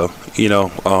 I think so. You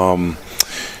know,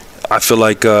 I feel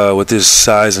like with his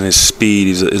size and his speed,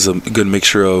 he's a good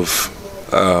mixture of,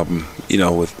 you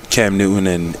know, with Cam Newton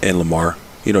and Lamar.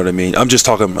 You know what I mean? I'm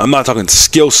not talking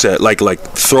skill set, like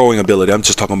throwing ability. I'm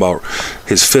just talking about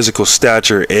his physical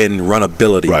stature and run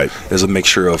ability. Right. As a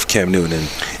mixture of Cam Newton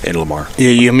and Lamar.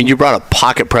 Yeah, I mean, you brought up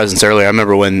pocket presence earlier. I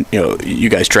remember when, you know, you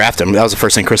guys drafted him. That was the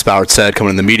first thing Chris Ballard said coming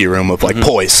in the media room of, like,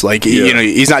 poise. Like, you know,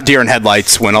 he's not deer in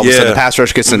headlights when all of a sudden the pass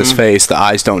rush gets in his face, the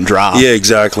eyes don't drop. Yeah,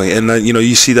 exactly. And, you know,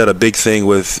 you see that a big thing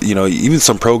with, you know, even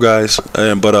some pro guys.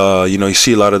 But, you know, you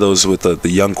see a lot of those with the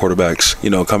young quarterbacks,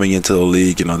 you know, coming into the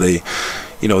league. You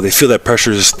know, they feel that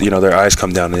pressure, just, you know, their eyes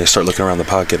come down and they start looking around the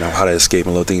pocket and how to escape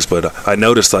and little things. But I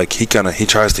noticed, like, he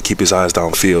tries to keep his eyes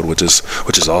downfield, which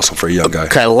is awesome for a young guy.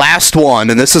 Okay, last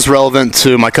one, and this is relevant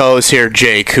to my co-host here,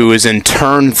 Jake, who is in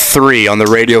turn 3 on the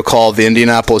radio call of the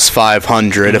Indianapolis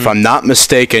 500. If I'm not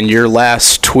mistaken, your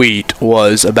last tweet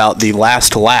was about the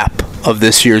last lap of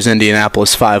this year's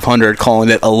Indianapolis 500, calling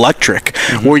it electric.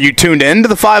 Were you tuned into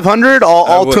the 500,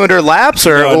 all 200 laps?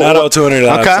 Or no, not all 200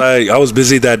 laps. Okay. I was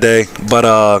busy that day, but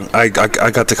I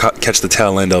got to catch the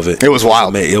tail end of it. It was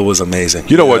wild. It was amazing.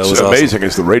 You know what's amazing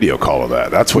is the radio call of that.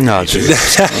 That's what you do.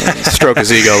 Stroke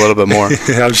his ego a little bit more.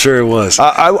 I'm sure it was.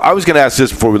 I was going to ask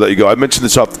this before we let you go. I mentioned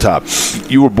this off the top.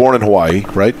 You were born in Hawaii,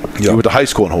 right? Yep. You went to high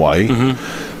school in Hawaii.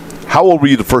 How old were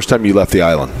you the first time you left the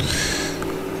island?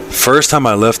 First time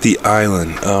I left the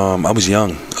island, I was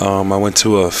young. I went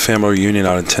to a family reunion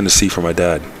out in Tennessee for my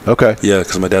dad. Okay. Yeah,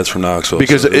 because my dad's from Knoxville.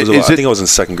 Because so I think I was in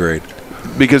second grade.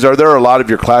 Because are there a lot of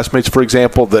your classmates, for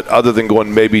example, that other than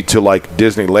going maybe to like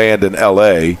Disneyland in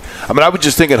L.A., I mean, I was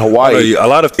just thinking Hawaii. A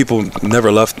lot of people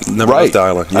never left the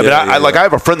island. Yeah, I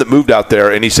have a friend that moved out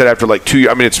there, and he said after like 2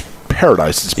 years, I mean, it's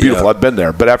paradise. It's beautiful. I've been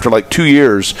there. But after like 2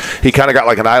 years, he kind of got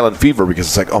like an island fever because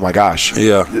it's like, oh my gosh.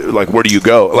 Yeah. Like, where do you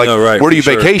go? Like, where do you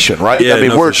vacation, right? Yeah, I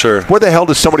mean, for sure. Where the hell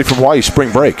does somebody from Hawaii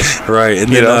spring break? Right. And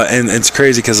then, and it's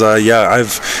crazy because,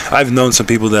 I've known some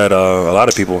people that, a lot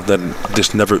of people that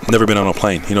just never been on a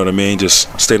plane. You know what I mean?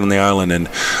 Just stayed on the island and,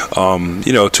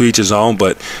 you know, to each his own.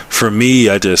 But for me,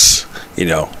 I just, you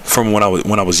know, from when I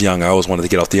was young, I always wanted to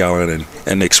get off the island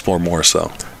and explore more. So.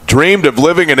 Dreamed of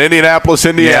living in Indianapolis,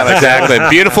 Indiana. Yeah, exactly.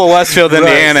 Beautiful Westfield,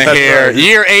 Indiana here. Right.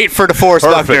 Year 8 for DeForest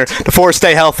Buckner. DeForest,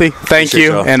 stay healthy. Thank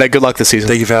you, and good luck this season.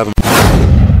 Thank you for having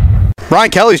me. Ryan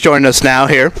Kelly's joining us now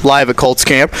here, live at Colts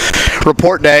camp.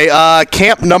 Report day.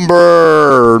 Camp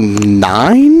number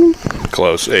 9?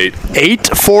 Close. 8. 8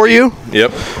 for you?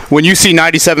 Yep. When you see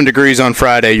 97 degrees on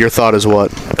Friday, your thought is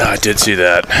what? I did see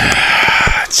that.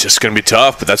 It's just going to be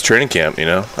tough, but that's training camp, you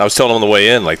know. I was telling them on the way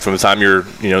in, like from the time you're,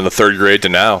 you know, in the 3rd grade to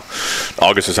now,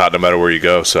 August is hot no matter where you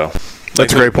go. So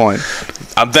that's a great point.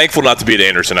 I'm thankful not to be at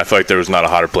Anderson. I feel like there was not a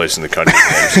hotter place in the country.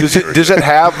 Does it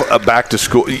have a back to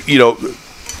school? You know,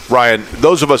 Ryan,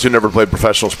 those of us who never played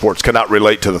professional sports cannot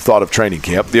relate to the thought of training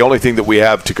camp. The only thing that we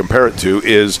have to compare it to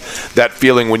is that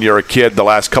feeling when you're a kid the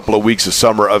last couple of weeks of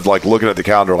summer of like looking at the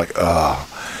calendar like,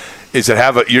 Is it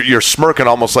have you're smirking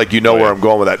almost like you know where I'm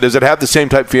going with that. Does it have the same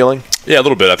type feeling? Yeah, a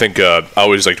little bit. I think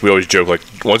we always joke like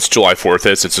once July 4th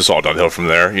hits, it's just all downhill from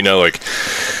there. You know, like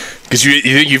because you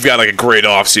think you've got like a great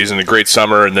off season, a great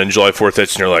summer, and then July 4th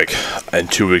hits, and you're like, in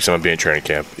 2 weeks I'm gonna be in training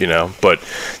camp. You know, but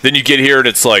then you get here and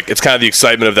it's like it's kind of the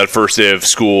excitement of that first day of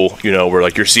school. You know, where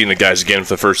like you're seeing the guys again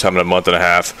for the first time in a month and a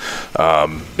half.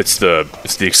 It's the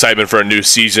excitement for a new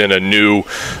season, a new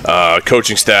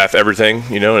coaching staff, everything.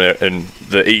 You know, and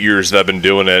the 8 years that I've been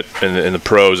doing it in the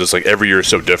pros, it's like every year is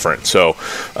so different. So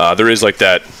there is like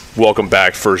that welcome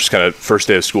back first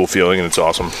day of school feeling, and it's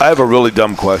awesome. I have a really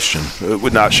dumb question.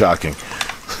 Not shocking.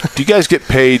 Do you guys get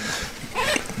paid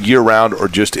year-round or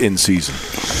just in season?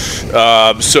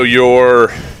 So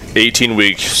your 18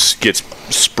 weeks gets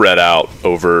spread out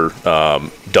over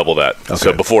double that. Okay.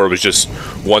 So before it was just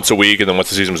once a week, and then once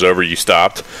the season was over, you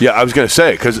stopped. Yeah, I was going to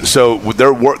say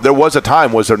there was a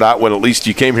time, was there not, when at least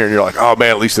you came here and you're like, oh man,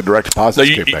 at least the direct deposits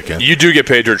came back in. You do get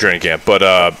paid during training camp,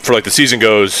 but for like the season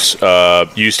goes,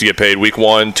 you used to get paid week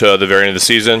 1 to the very end of the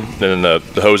season, and then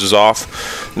the hose is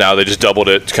off. Now they just doubled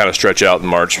it to kind of stretch out in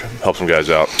March, help some guys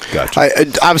out. Gotcha. I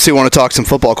obviously want to talk some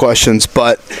football questions,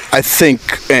 but I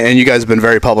think, and you guys have been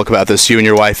very public about this, you and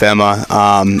your wife Emma,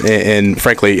 and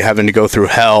frankly having to go through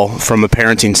hell from a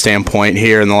parenting standpoint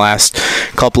here in the last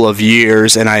couple of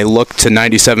years. And I look to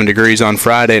 97 degrees on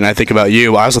Friday, and I think about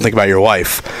you. I also think about your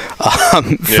wife.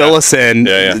 Fill us in.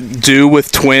 Due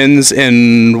with twins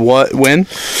in when?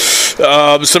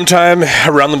 Sometime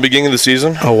around the beginning of the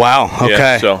season. Oh, wow. Okay.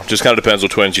 Yeah, so just kind of depends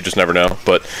with twins. You just never know.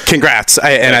 But congrats.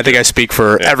 I think I speak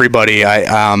for everybody.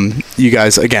 You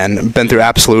guys, again, been through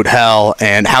absolute hell.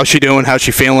 And how's she doing? How's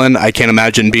she feeling? I can't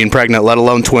imagine being pregnant, let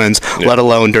alone twins, let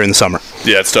alone during the summer.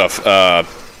 Yeah, it's tough.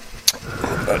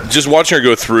 Just watching her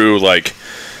go through, like,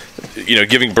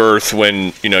 giving birth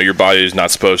when, your body is not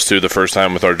supposed to, the first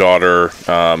time with our daughter,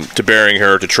 to bearing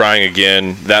her, to trying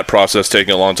again, that process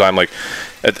taking a long time. Like,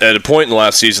 at a point in the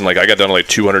last season, like, I got down to, like,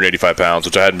 285 pounds,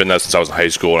 which I hadn't been that since I was in high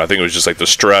school, and I think it was just, like, the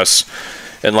stress.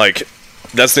 And, like,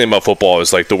 that's the thing about football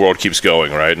is, like, the world keeps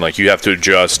going, right? And, like, you have to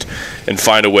adjust and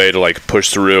find a way to, like,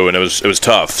 push through, and it was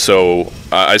tough. So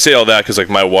I say all that because, like,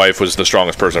 my wife was the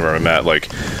strongest person I've ever met. Like,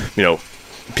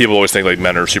 people always think, like,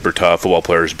 men are super tough, football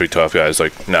players are big tough guys.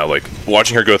 Like, no, like,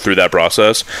 watching her go through that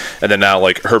process, and then now,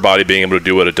 like, her body being able to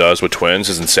do what it does with twins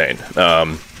is insane.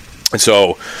 And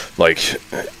so, like,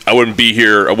 I wouldn't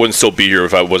still be here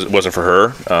if it wasn't for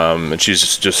her. And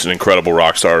she's just an incredible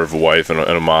rock star of a wife and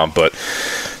a mom. But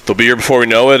they'll be here before we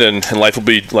know it, and life will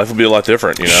be a lot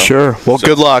different, Sure. Well,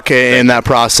 good luck in that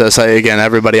process. Again,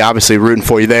 everybody obviously rooting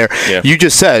for you there. Yeah. You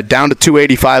just said down to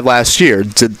 285 last year.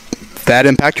 Did that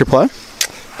impact your play?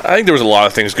 I think there was a lot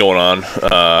of things going on.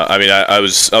 I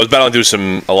was battling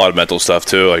through a lot of mental stuff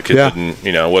too. Like, it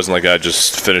wasn't like I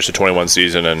just finished the 21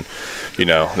 season and,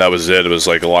 that was it. It was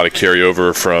like a lot of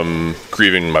carryover from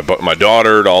grieving my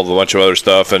daughter to a bunch of other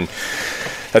stuff. And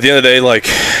at the end of the day, like,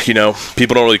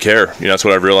 people don't really care. That's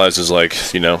what I've realized is, like,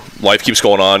 life keeps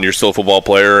going on. You're still a football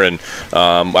player. And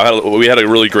we had a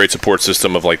really great support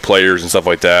system of, like, players and stuff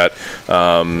like that.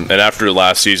 And after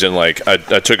last season, like, I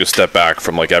took a step back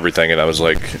from, like, everything. And I was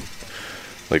like,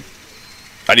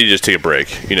 I need to just take a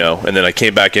break, And then I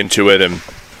came back into it. And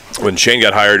when Shane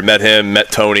got hired,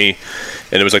 met Tony.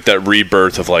 And it was like that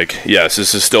rebirth of, like, yes,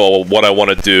 this is still what I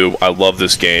want to do. I love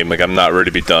this game. Like, I'm not ready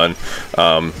to be done.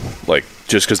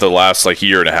 Just because the last, like,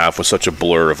 year and a half was such a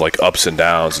blur of, like, ups and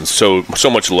downs and so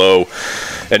much low.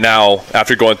 And now,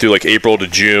 after going through, like, April to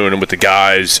June and with the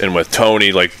guys and with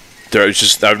Tony, like,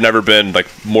 I've never been, like,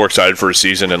 more excited for a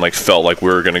season and, like, felt like we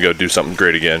were going to go do something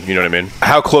great again. You know what I mean?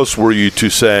 How close were you to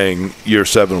saying year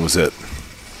 7 was it?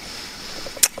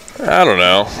 I don't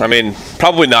know. I mean,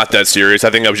 probably not that serious. I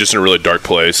think I was just in a really dark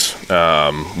place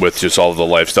with just all of the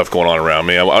life stuff going on around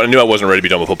me. I knew I wasn't ready to be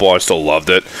done with football. I still loved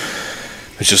it.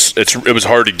 It was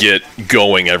hard to get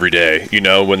going every day,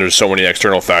 when there's so many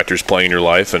external factors playing in your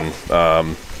life. And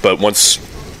but once,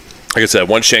 like I said,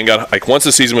 once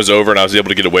the season was over and I was able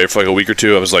to get away for like a week or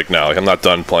two, I was like, no, I'm not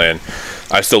done playing.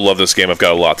 I still love this game. I've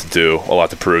got a lot to do, a lot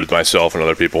to prove to myself and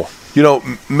other people.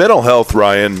 Mental health,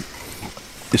 Ryan,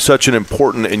 is such an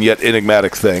important and yet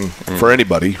enigmatic thing for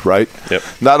anybody, right? Yep.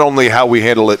 Not only how we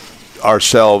handle it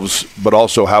ourselves, but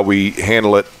also how we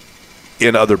handle it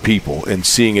in other people and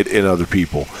seeing it in other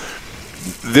people.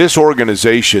 This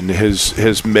organization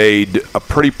has made a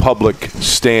pretty public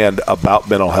stand about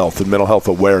mental health and mental health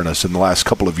awareness in the last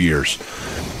couple of years.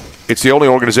 It's the only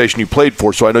organization you played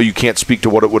for, so I know you can't speak to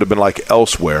what it would have been like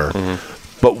elsewhere.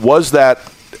 Mm-hmm. But was that,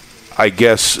 I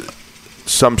guess,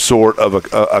 some sort of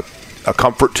a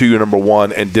comfort to you, number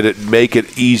one, and did it make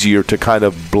it easier to kind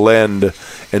of blend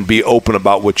and be open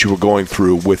about what you were going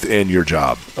through within your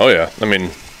job? Oh, yeah. I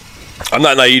mean, I'm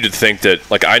not naive to think that,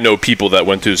 like, I know people that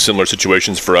went through similar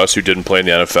situations for us who didn't play in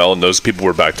the NFL, and those people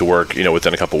were back to work,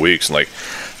 within a couple of weeks. And, like,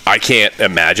 I can't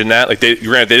imagine that. Like, they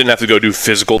didn't have to go do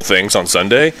physical things on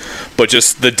Sunday, but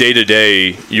just the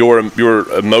day-to-day, your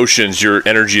emotions, your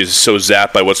energy is so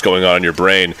zapped by what's going on in your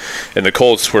brain. And the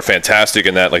Colts were fantastic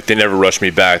in that. Like, they never rushed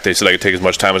me back. They said I could take as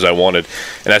much time as I wanted.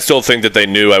 And I still think that they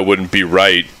knew I wouldn't be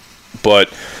right.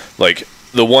 But, like,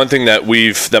 the one thing that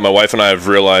my wife and I have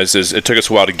realized is it took us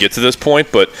a while to get to this point,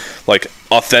 but, like,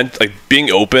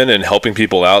 being open and helping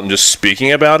people out and just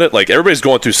speaking about it. Like, everybody's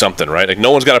going through something, right? Like,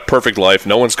 no one's got a perfect life.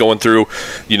 No one's going through,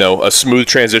 a smooth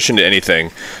transition to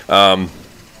anything. But,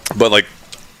 like,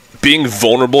 being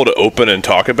vulnerable to open and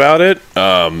talk about it,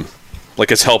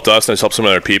 like, it's helped us and it's helped some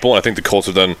other people. And I think the Colts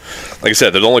have done, like I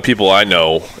said, they're the only people I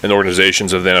know in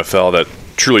organizations of the NFL that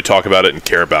truly talk about it and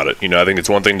care about it. I think it's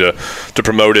one thing to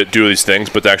promote it, do these things,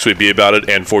 but to actually be about it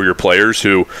and for your players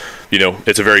who,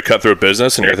 it's a very cutthroat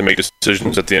business and you have to make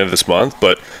decisions at the end of this month,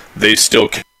 but they still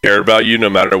care about you no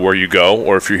matter where you go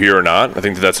or if you're here or not. I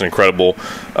think that's an incredible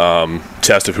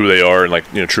test of who they are and,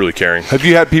 like, truly caring. Have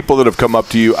you had people that have come up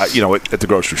to you, at the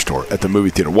grocery store, at the movie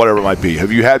theater, whatever it might be?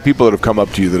 Have you had people that have come up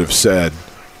to you that have said,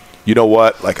 you know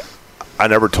what, like, I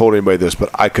never told anybody this, but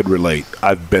I could relate.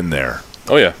 I've been there.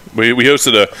 Oh, yeah. We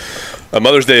hosted a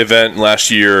Mother's Day event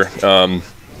last year.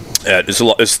 It's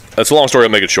a long story. I'll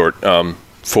make it short.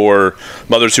 For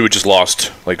mothers who had just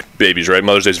lost, like, babies, right?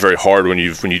 Mother's Day is very hard when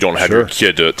you don't have your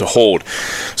kid to hold.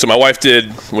 So my wife did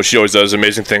what she always does,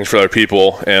 amazing things for other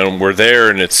people, and we're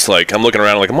there, and it's like I'm looking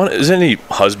around like, is any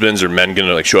husbands or men going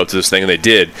to, like, show up to this thing? And they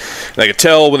did. And I could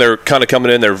tell when they were kind of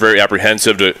coming in, they were very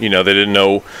apprehensive to, they didn't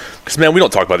know, because, man, we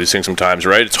don't talk about these things sometimes,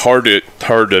 right? It's hard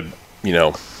to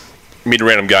meet a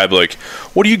random guy, be like,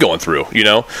 what are you going through,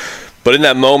 But in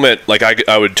that moment, like,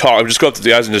 I would just go up to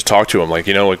the guys and just talk to them, like,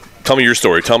 tell me your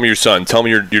story, tell me your son, tell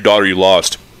me your daughter you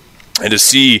lost. And to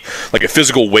see, like, a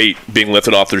physical weight being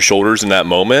lifted off their shoulders in that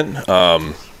moment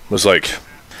was like,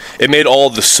 it made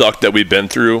all the suck that we've been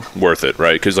through worth it,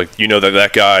 right? Because, like,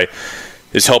 that guy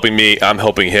is helping me, I'm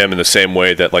helping him in the same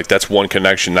way that, like, that's one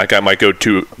connection. That guy might go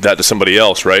to somebody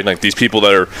else, right? Like, these people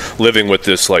that are living with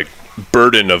this, like,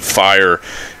 burden of fire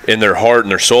in their heart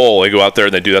and their soul, they go out there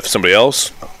and they do that for somebody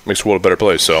else. Makes the world a better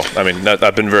place. So, I mean,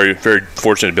 I've been very, very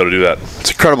fortunate to be able to do that. It's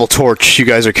an incredible torch you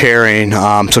guys are carrying.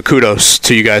 So kudos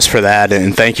to you guys for that,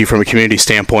 and thank you from a community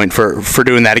standpoint for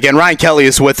doing that. Again, Ryan Kelly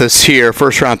is with us here,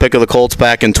 first-round pick of the Colts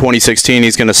back in 2016.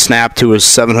 He's going to snap to his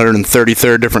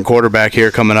 733rd different quarterback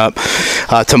here coming up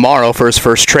tomorrow for his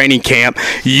first training camp.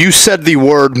 You said the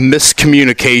word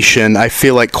miscommunication, I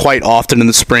feel like, quite often in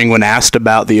the spring when asked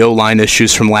about the O-line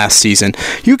issues from last season.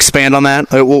 You expand on that?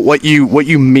 What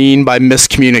you mean by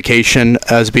miscommunication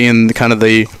as being kind of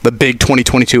the big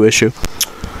 2022 issue?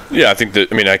 Yeah, I think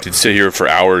that, I could sit here for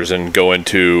hours and go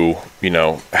into,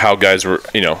 how guys were,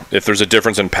 if there's a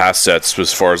difference in pass sets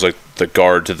as far as, like, the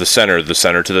guard to the center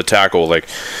to the tackle, like,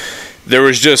 there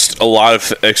was just a lot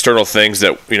of external things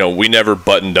that, we never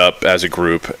buttoned up as a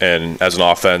group and as an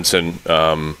offense. And,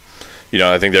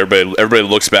 I think everybody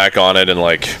looks back on it and,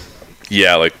 like,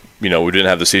 yeah, like, we didn't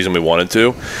have the season we wanted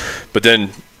to. But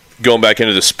then going back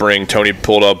into the spring, Tony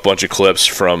pulled up a bunch of clips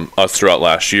from us throughout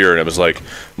last year, and it was like,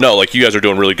 no, like, you guys are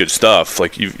doing really good stuff.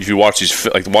 Like, if you watch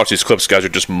these clips, guys are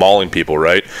just mauling people,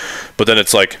 right? But then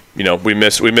it's like, we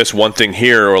miss one thing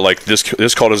here, or, like,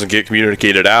 this call doesn't get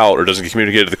communicated out, or doesn't get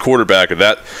communicated to the quarterback, or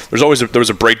that. There was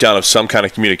a breakdown of some kind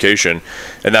of communication,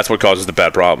 and that's what causes the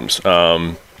bad problems.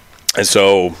 And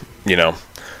so,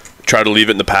 try to leave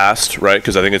it in the past, right?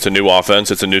 Because I think it's a new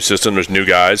offense, it's a new system, there's new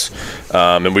guys,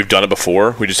 and we've done it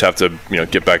before. We just have to,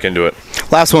 get back into it.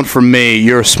 Last one from me.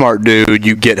 You're a smart dude.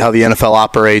 You get how the NFL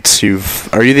operates. Are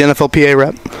you the NFLPA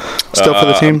rep still for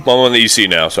the team? Well, I'm on the EC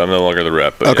now, so I'm no longer the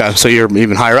rep. Okay, yes. So you're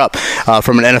even higher up.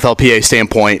 From an NFLPA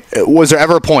standpoint, was there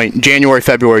ever a point, January,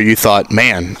 February, you thought,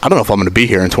 man, I don't know if I'm going to be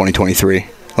here in 2023?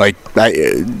 Like,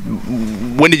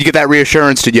 when did you get that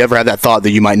reassurance? Did you ever have that thought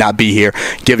that you might not be here,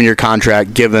 given your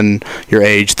contract, given your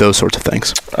age, those sorts of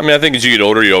things? I think as you get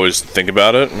older, you always think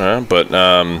about it, but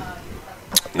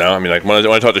no, like, when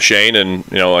I talked to Shane, and,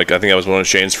 like, I think I was one of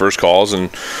Shane's first calls, and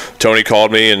Tony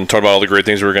called me and talked about all the great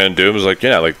things we were going to do. It was like,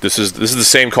 yeah, like, this is the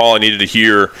same call I needed to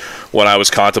hear when I was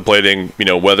contemplating,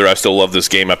 whether I still love this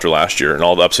game after last year and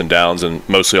all the ups and downs, and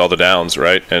mostly all the downs,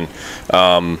 right? And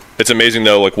it's amazing,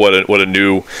 though, like, what a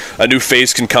new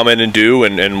face can come in and do,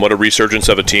 and what a resurgence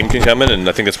of a team can come in. And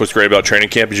I think that's what's great about training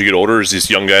camp as you get older, is these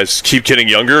young guys keep getting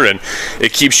younger, and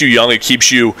it keeps you young, it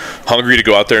keeps you hungry to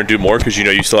go out there and do more, because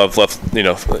you still have left,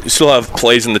 you still have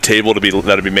plays in the table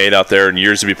that'll be made out there and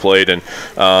years to be played. And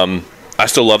I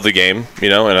still love the game,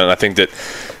 and I think that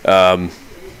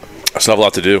I still have a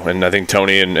lot to do. And I think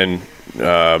Tony and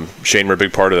Shane were a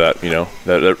big part of that,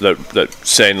 that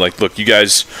saying, like, look, you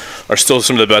guys are still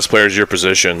some of the best players of your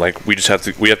position. Like, we have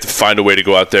to find a way to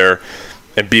go out there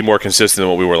and be more consistent than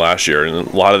what we were last year. And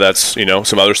a lot of that's,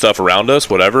 some other stuff around us,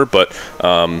 whatever. But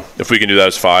if we can do that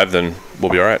as five, then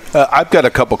we'll be all right. I've got a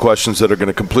couple questions that are going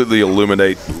to completely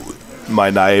illuminate my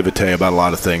naivete about a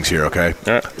lot of things here, okay?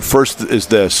 All right. First is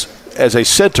this. As a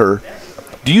center,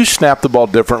 do you snap the ball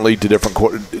differently to different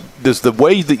 – does the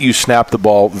way that you snap the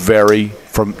ball vary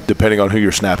from depending on who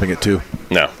you're snapping it to?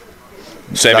 No.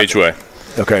 Same each way.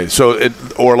 Okay. So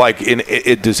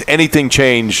does anything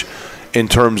change – in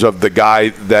terms of the guy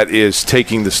that is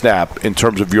taking the snap, in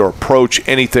terms of your approach,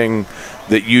 anything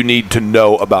that you need to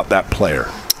know about that player?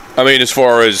 As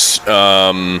far as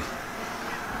not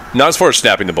as far as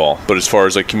snapping the ball, but as far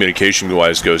as, like,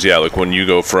 communication-wise goes, yeah, like, when you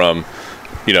go from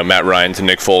Matt Ryan to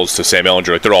Nick Foles to Sam Ehlinger,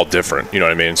 like they're all different. You know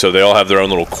what I mean? So they all have their own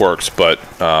little quirks. But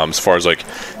as far as like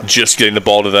just getting the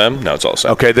ball to them, no, it's all the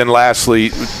same. Okay, then lastly,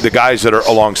 the guys that are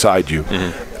alongside you.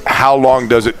 How long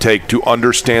does it take to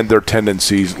understand their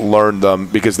tendencies, learn them?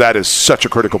 Because that is such a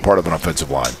critical part of an offensive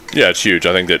line. Yeah, it's huge.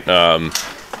 I think that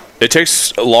it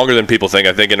takes longer than people think.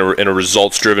 I think in a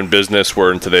results-driven business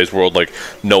where in today's world, like,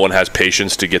 no one has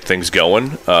patience to get things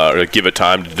going or give it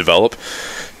time to develop,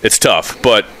 it's tough.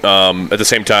 But at the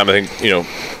same time, I think,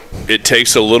 it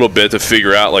takes a little bit to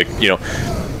figure out, like,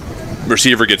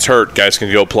 receiver gets hurt, guys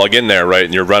can go plug in there, right?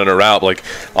 And you're running a route. Like,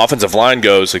 offensive line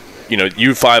goes, like,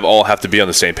 you five all have to be on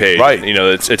the same page. Right.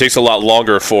 It takes a lot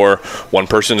longer for one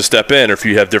person to step in, or if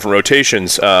you have different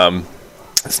rotations.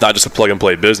 It's not just a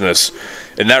plug-and-play business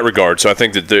in that regard. So I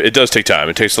think that it does take time.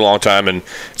 It takes a long time, and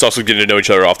it's also getting to know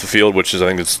each other off the field, which is, I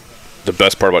think, it's the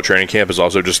best part about training camp is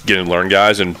also just getting to learn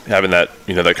guys and having that,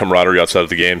 that camaraderie outside of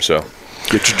the game. So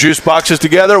get your juice boxes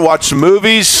together, watch some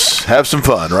movies, have some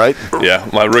fun, right? Yeah.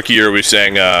 My rookie year, we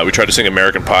tried to sing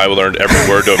American Pie. We learned every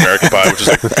word to American Pie, which is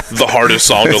like the hardest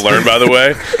song to learn, by the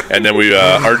way. And then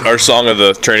our song of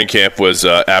the training camp was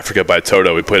Africa by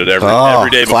Toto. We played it every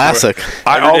day before. Classic.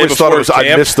 I always thought it was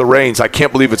I Miss the Rains. I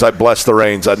can't believe it's I Bless the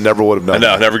Rains. I never would have known.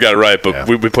 No, never got it right, but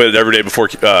we played it every day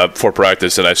before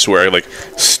practice, and I swear I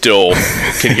still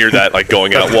can hear that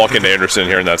going out, walking to Anderson,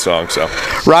 hearing that song. So,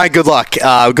 Ryan, good luck.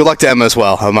 Good luck to Emma as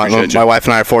well. My wife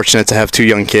and I are fortunate to have 2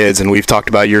 young kids, and we've talked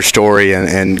about your story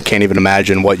and can't even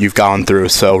imagine what you've gone through.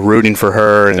 So rooting for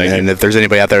her, and if there's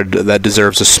anybody out there that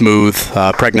deserves a smooth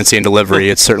pregnancy and delivery,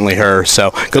 it's certainly her.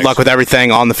 So good luck with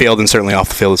everything on the field and certainly off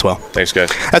the field as well. Thanks,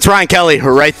 guys. That's Ryan Kelly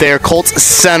right there, Colts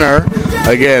center.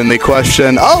 Again, the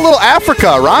question, a little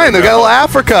Africa. Ryan, they've got a little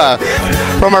Africa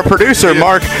from our producer,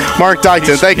 Mark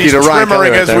Dykton. Thank you to Ryan Kelly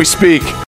right as we speak.